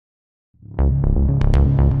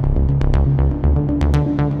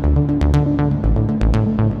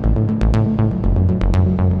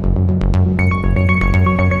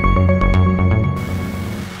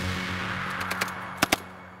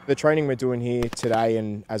The training we're doing here today,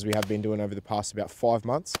 and as we have been doing over the past about 5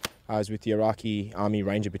 months, is with the Iraqi Army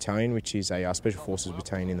Ranger Battalion, which is a Special Forces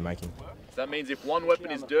battalion in the making. So that means if one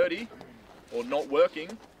weapon is dirty or not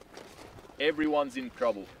working, everyone's in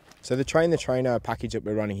trouble. So the train the trainer package that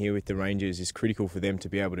we're running here with the Rangers is critical for them to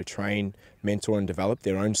be able to train, mentor and develop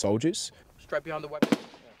their own soldiers. Straight behind the weapon.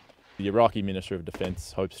 The Iraqi Minister of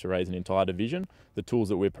Defence hopes to raise an entire division. The tools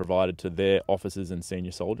that we've provided to their officers and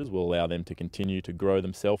senior soldiers will allow them to continue to grow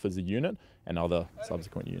themselves as a unit and other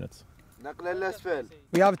subsequent units.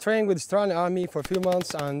 We have trained with the Iraqi Army for a few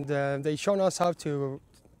months, and they've shown us how to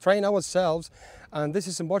train ourselves, and this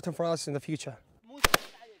is important for us in the future.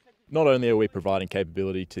 Not only are we providing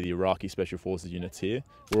capability to the Iraqi Special Forces units here,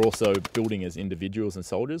 we're also building as individuals and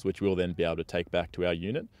soldiers, which we'll then be able to take back to our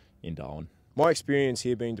unit in Darwin. My experience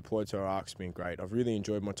here being deployed to Iraq has been great. I've really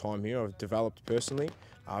enjoyed my time here. I've developed personally.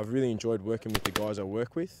 I've really enjoyed working with the guys I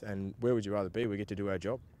work with, and where would you rather be? We get to do our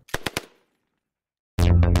job.